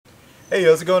Hey,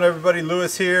 how's it going everybody?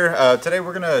 Louis here. Today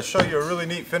we're going to show you a really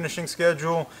neat finishing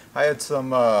schedule. I had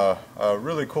some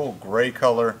really cool gray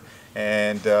color,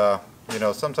 and you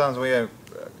know, sometimes we have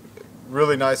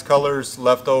really nice colors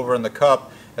left over in the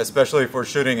cup, especially if we're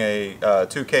shooting a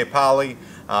 2K poly.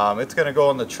 It's going to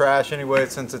go in the trash anyway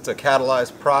since it's a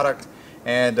catalyzed product,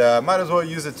 and might as well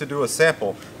use it to do a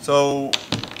sample. So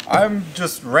I'm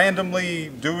just randomly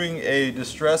doing a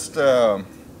distressed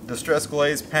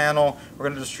glaze panel. We're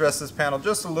going to distress this panel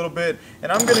just a little bit,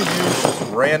 and I'm going to use just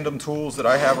random tools that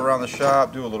I have around the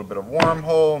shop, do a little bit of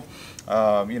wormhole,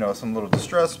 you know, some little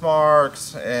distress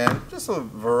marks, and just a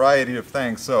variety of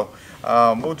things. So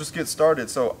we'll just get started.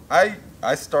 So I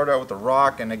start out with a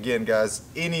rock, and again guys,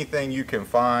 anything you can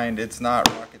find, it's not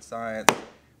rocket science.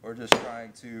 We're just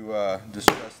trying to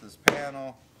distress this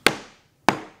panel.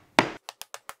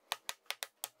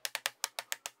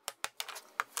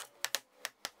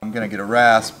 I'm going to get a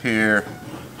rasp here,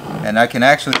 and I can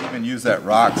actually even use that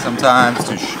rock sometimes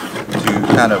to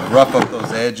kind of rough up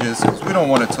those edges, because we don't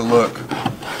want it to look,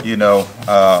 you know,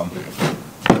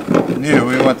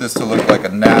 we want this to look like a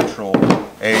natural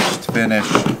aged finish.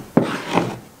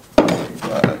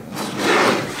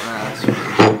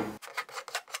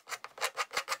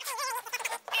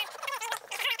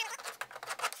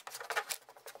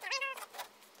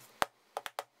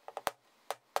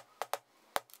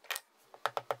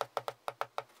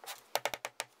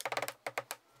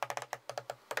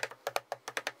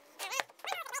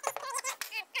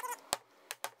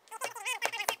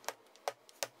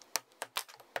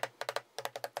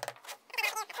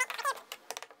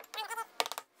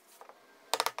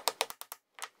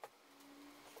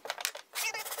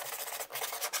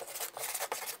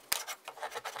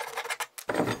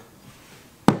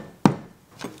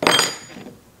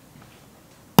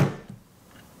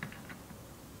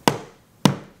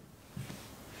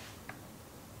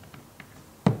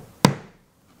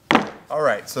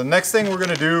 Alright, so next thing we're going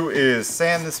to do is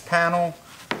sand this panel.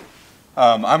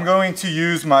 I'm going to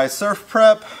use my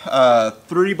SurfPrep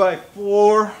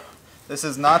 3x4. This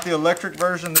is not the electric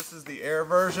version, this is the air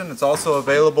version. It's also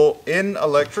available in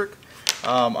electric.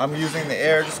 I'm using the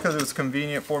air just because it was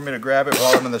convenient for me to grab it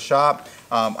while I'm in the shop.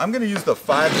 I'm going to use the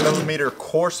 5mm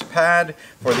coarse pad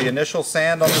for the initial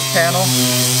sand on this panel.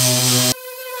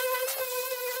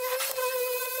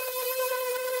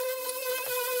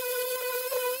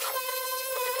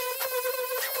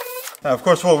 Now, of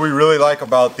course, what we really like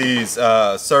about these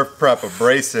SurfPrep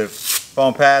abrasive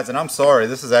foam pads, and I'm sorry,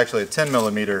 this is actually a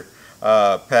 10mm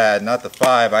pad, not the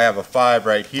 5. I have a 5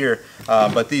 right here.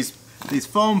 But these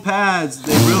foam pads,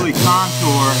 they really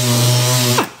contour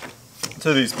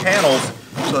to these panels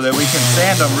so that we can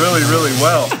sand them really, really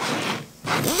well.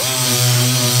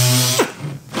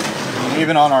 And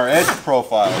even on our edge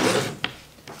profiles.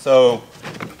 So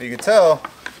you can tell,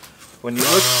 when you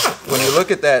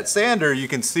look at that sander, you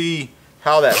can see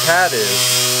how that pad is,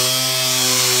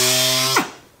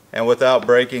 and without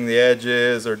breaking the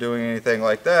edges or doing anything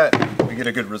like that, we get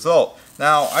a good result.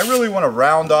 Now, I really want to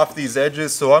round off these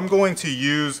edges, so I'm going to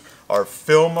use our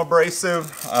film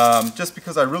abrasive, just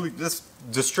because this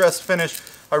distressed finish,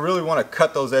 I really want to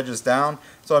cut those edges down.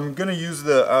 So I'm going to use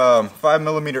the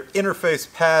 5mm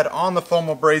interface pad on the foam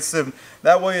abrasive.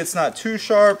 That way it's not too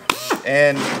sharp,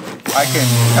 and I can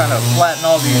kind of flatten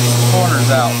all these corners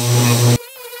out.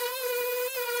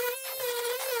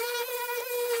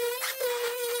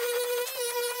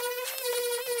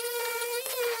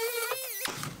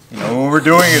 You know, when we're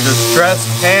doing a distressed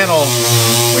panel,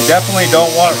 we definitely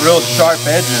don't want real sharp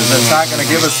edges. That's not going to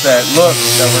give us that look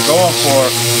that we're going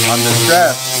for on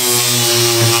distress.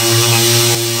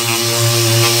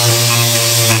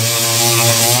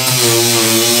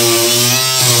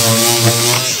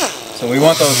 So we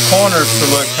want those corners to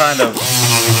look kind of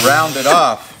rounded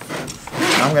off.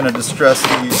 I'm going to distress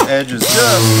these edges just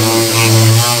a little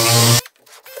bit.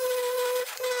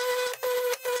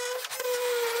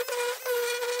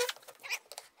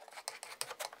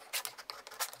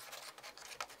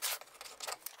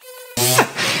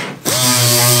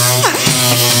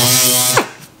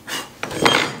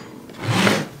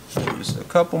 Just a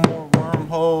couple more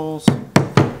wormholes.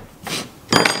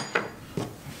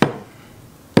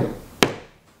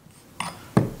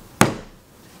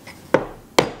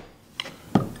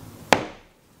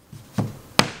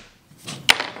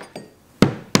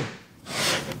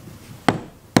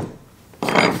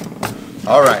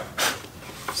 Alright,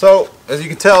 so as you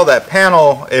can tell, that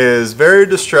panel is very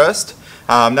distressed.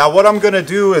 Now what I'm going to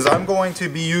do is I'm going to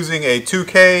be using a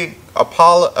 2K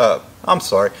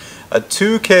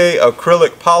acrylic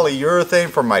polyurethane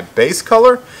for my base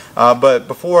color. But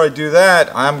before I do that,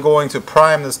 I'm going to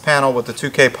prime this panel with the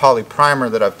 2K poly primer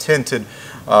that I've tinted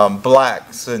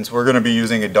black, since we're going to be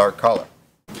using a dark color.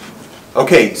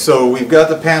 Okay, so we've got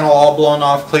the panel all blown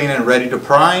off, clean, and ready to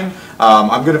prime.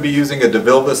 I'm going to be using a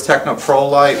DeVilbiss Techno Pro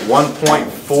Light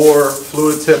 1.4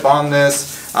 fluid tip on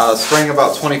this, spraying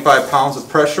about 25 pounds of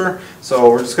pressure. So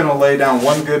we're just going to lay down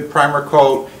one good primer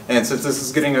coat, and since this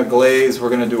is getting a glaze, we're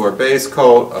going to do our base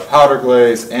coat, a powder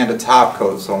glaze, and a top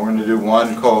coat. So we're going to do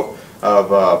one coat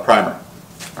of primer.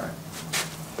 All right.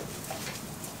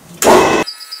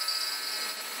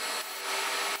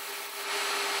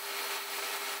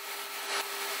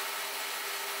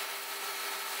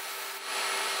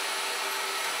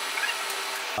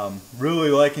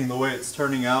 Really liking the way it's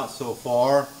turning out so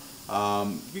far.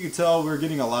 You can tell we're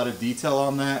getting a lot of detail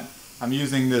on that. I'm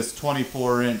using this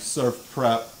 24-inch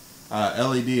SurfPrep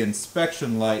LED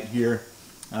inspection light here.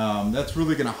 That's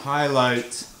really going to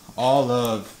highlight all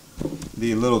of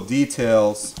the little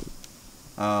details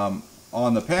on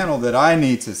the panel that I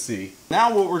need to see.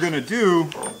 Now what we're going to do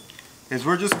is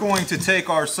we're just going to take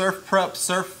our SurfPrep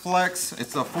SurfFlex.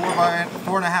 It's a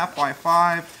 4.5 by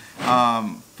 5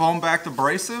 foam backed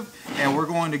abrasive, and we're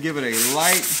going to give it a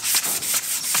light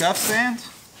scuff sand.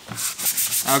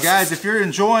 Now guys, if you're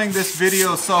enjoying this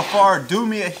video so far, do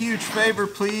me a huge favor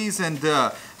please, and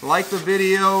like the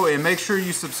video and make sure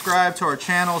you subscribe to our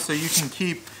channel so you can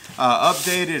keep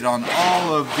updated on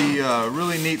all of the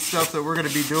really neat stuff that we're going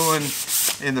to be doing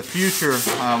in the future.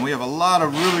 We have a lot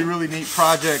of really neat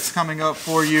projects coming up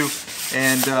for you,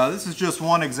 and this is just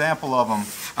one example of them.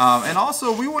 And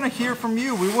also, we want to hear from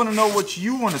you. We want to know what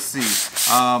you want to see.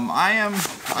 I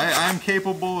am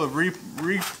capable of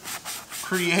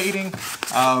recreating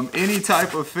any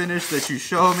type of finish that you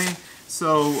show me.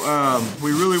 So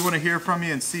we really want to hear from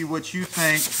you and see what you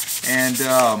think and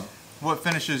what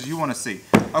finishes you want to see.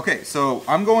 Okay, so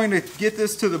I'm going to get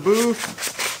this to the booth,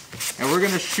 and we're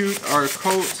going to shoot our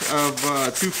coat of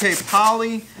 2K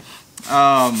poly.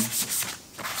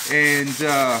 And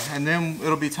then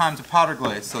it'll be time to powder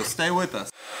glaze, so stay with us.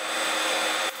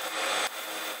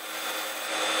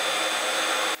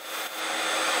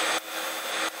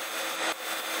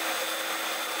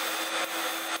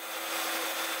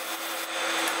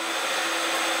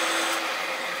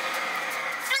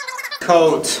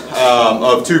 Coat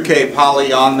of 2K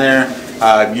poly on there.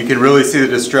 You can really see the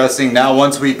distressing. Now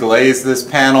once we glaze this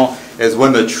panel is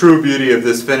when the true beauty of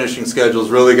this finishing schedule is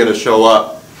really going to show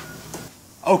up.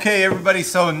 Okay everybody,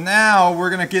 so now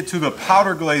we're going to get to the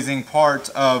powder glazing part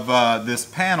of this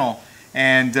panel.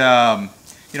 And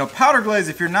you know, powder glaze,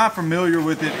 if you're not familiar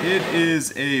with it, it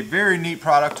is a very neat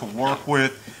product to work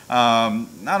with.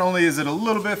 Not only is it a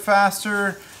little bit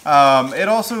faster, it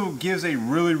also gives a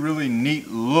really neat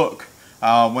look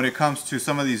when it comes to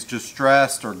some of these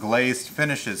distressed or glazed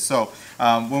finishes. So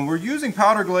when we're using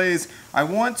powder glaze, I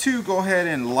want to go ahead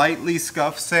and lightly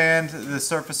scuff sand the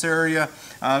surface area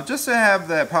just to have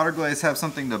that powder glaze have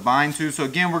something to bind to. So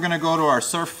again, we're going to go to our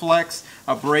SurfFlex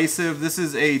abrasive. This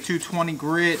is a 220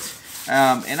 grit,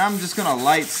 and I'm just going to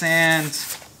light sand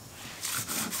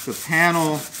the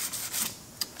panel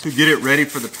to get it ready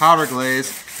for the powder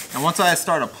glaze. And once I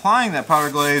start applying that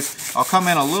powder glaze, I'll come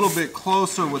in a little bit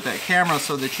closer with that camera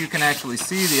so that you can actually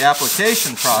see the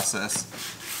application process.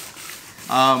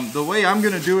 The way I'm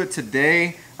going to do it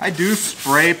today, I do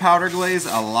spray powder glaze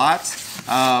a lot,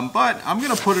 but I'm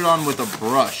going to put it on with a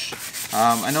brush.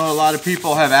 I know a lot of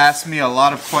people have asked me a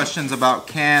lot of questions about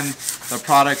can the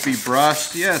product be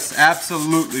brushed. Yes,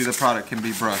 absolutely the product can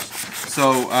be brushed.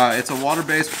 So it's a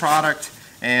water-based product,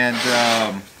 and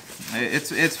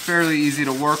it's fairly easy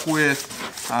to work with.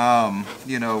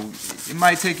 You know, it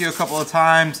might take you a couple of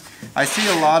times. I see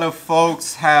a lot of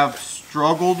folks have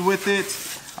struggled with it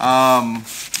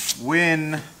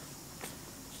when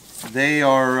they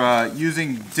are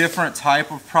using different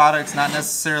type of products, not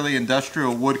necessarily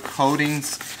industrial wood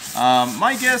coatings.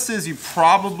 My guess is you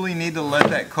probably need to let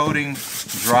that coating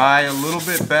dry a little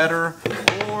bit better,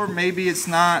 or maybe it's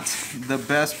not the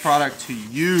best product to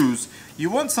use. You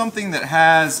want something that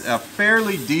has a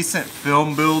fairly decent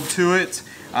film build to it.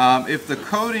 If the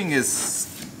coating is,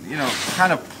 you know,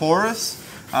 kind of porous,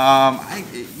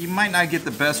 you might not get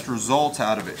the best results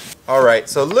out of it. Alright,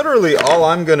 so literally all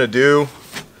I'm going to do,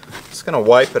 just going to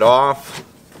wipe it off.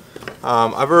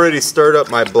 I've already stirred up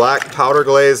my black powder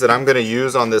glaze that I'm going to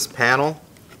use on this panel,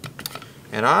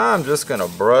 and I'm just going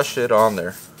to brush it on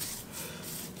there.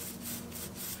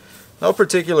 No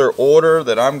particular order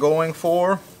that I'm going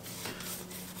for.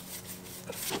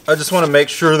 I just want to make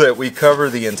sure that we cover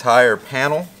the entire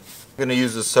panel. I'm going to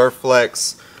use the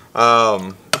SurfFlex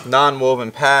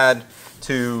non-woven pad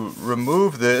to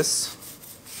remove this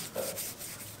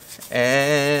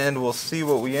and we'll see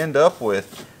what we end up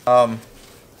with.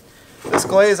 This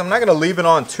glaze, I'm not going to leave it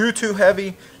on too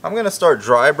heavy. I'm going to start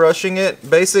dry brushing it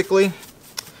basically,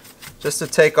 just to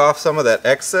take off some of that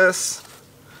excess.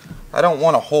 I don't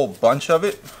want a whole bunch of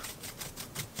it.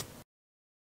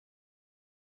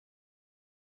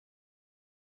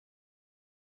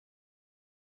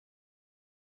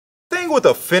 Thing with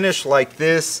a finish like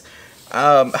this,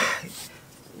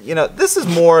 you know, this is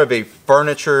more of a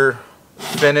furniture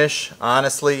finish,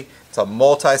 honestly. It's a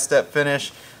multi-step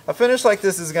finish. A finish like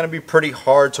this is going to be pretty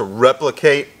hard to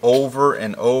replicate over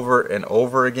and over and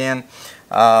over again,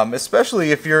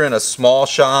 especially if you're in a small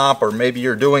shop or maybe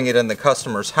you're doing it in the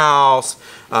customer's house,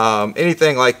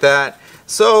 anything like that.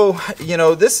 So, you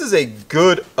know, this is a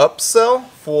good upsell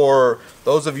for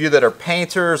those of you that are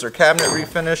painters or cabinet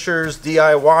refinishers,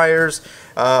 DIYers.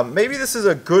 Maybe this is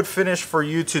a good finish for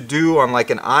you to do on like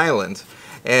an island.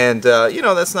 And you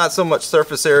know, that's not so much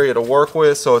surface area to work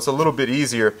with, so it's a little bit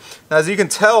easier. Now, as you can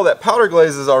tell, that powder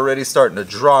glaze is already starting to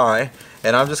dry,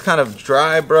 and I'm just kind of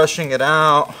dry brushing it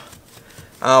out.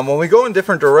 When we go in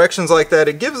different directions like that,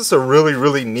 it gives us a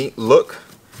really neat look.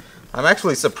 I'm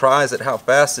actually surprised at how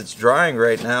fast it's drying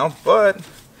right now, but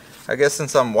I guess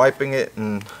since I'm wiping it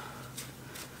and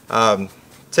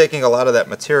taking a lot of that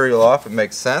material off, it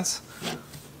makes sense.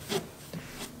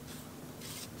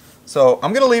 So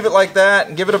I'm going to leave it like that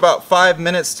and give it about 5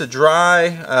 minutes to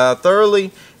dry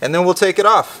thoroughly, and then we'll take it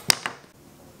off.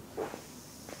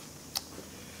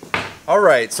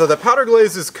 Alright, so the powder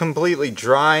glaze is completely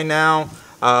dry now.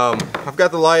 I've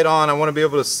got the light on. I want to be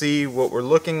able to see what we're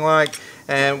looking like.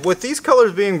 And with these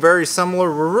colors being very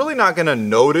similar, we're really not going to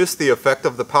notice the effect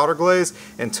of the powder glaze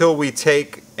until we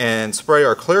take and spray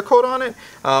our clear coat on it.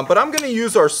 But I'm going to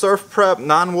use our SurfPrep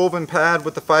non-woven pad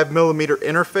with the 5mm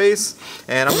interface,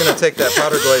 and I'm going to take that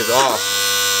powder glaze off.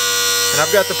 And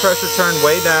I've got the pressure turned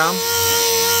way down.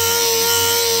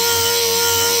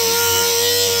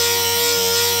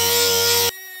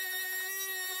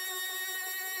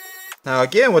 Now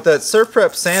again, with that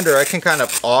SurfPrep sander, I can kind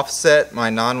of offset my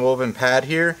non-woven pad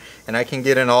here, and I can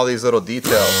get in all these little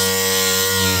details.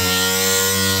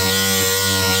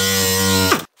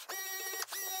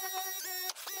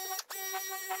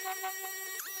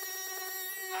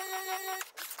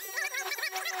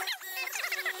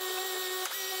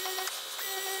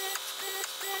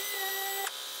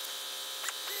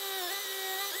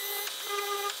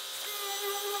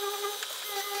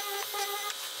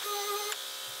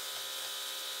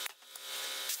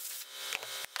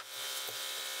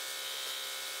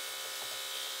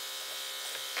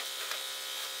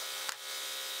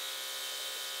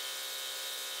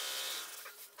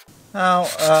 Now,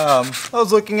 I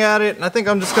was looking at it, and I think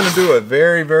I'm just going to do a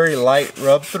very light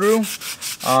rub through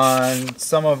on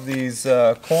some of these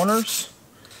corners.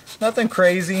 Nothing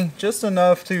crazy, just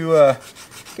enough to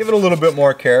give it a little bit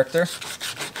more character.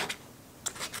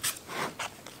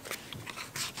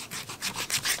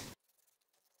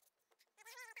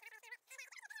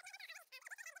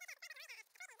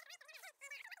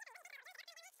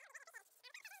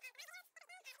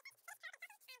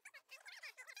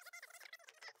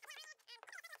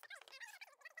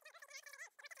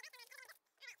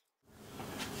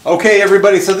 Okay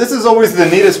everybody, so this is always the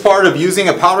neatest part of using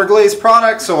a powder glaze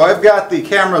product. So I've got the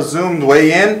camera zoomed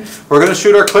way in. We're going to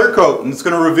shoot our clear coat, and it's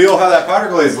going to reveal how that powder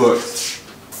glaze looks.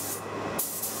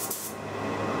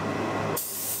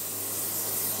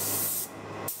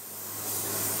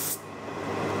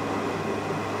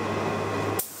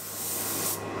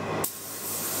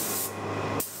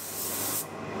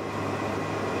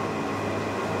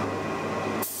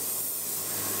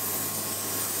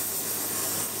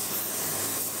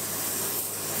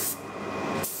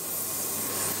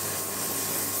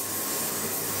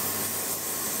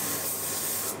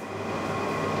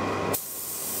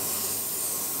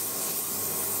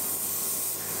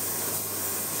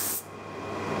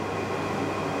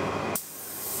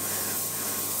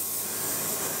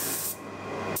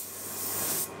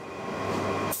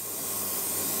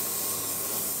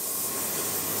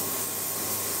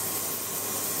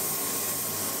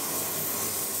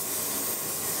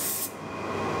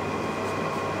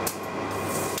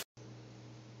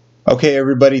 Okay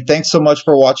everybody, thanks so much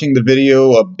for watching the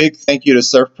video. A big thank you to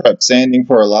SurfPrep Sanding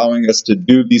for allowing us to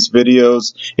do these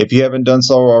videos. If you haven't done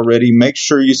so already, make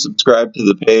sure you subscribe to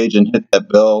the page and hit that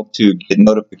bell to get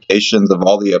notifications of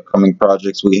all the upcoming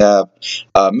projects we have.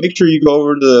 Make sure you go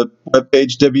over to the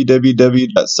webpage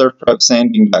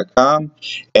www.surfprepsanding.com,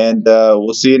 and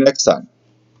we'll see you next time.